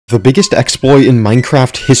The biggest exploit in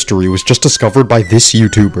Minecraft history was just discovered by this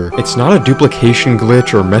YouTuber. It's not a duplication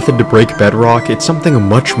glitch or method to break bedrock, it's something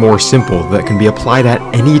much more simple that can be applied at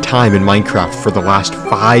any time in Minecraft for the last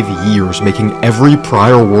 5 years, making every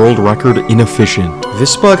prior world record inefficient.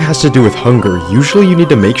 This bug has to do with hunger. Usually you need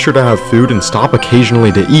to make sure to have food and stop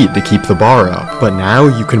occasionally to eat to keep the bar up, but now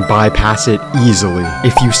you can bypass it easily.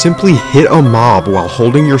 If you simply hit a mob while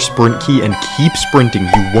holding your sprint key and keep sprinting,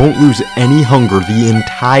 you won't lose any hunger the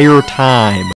entire time.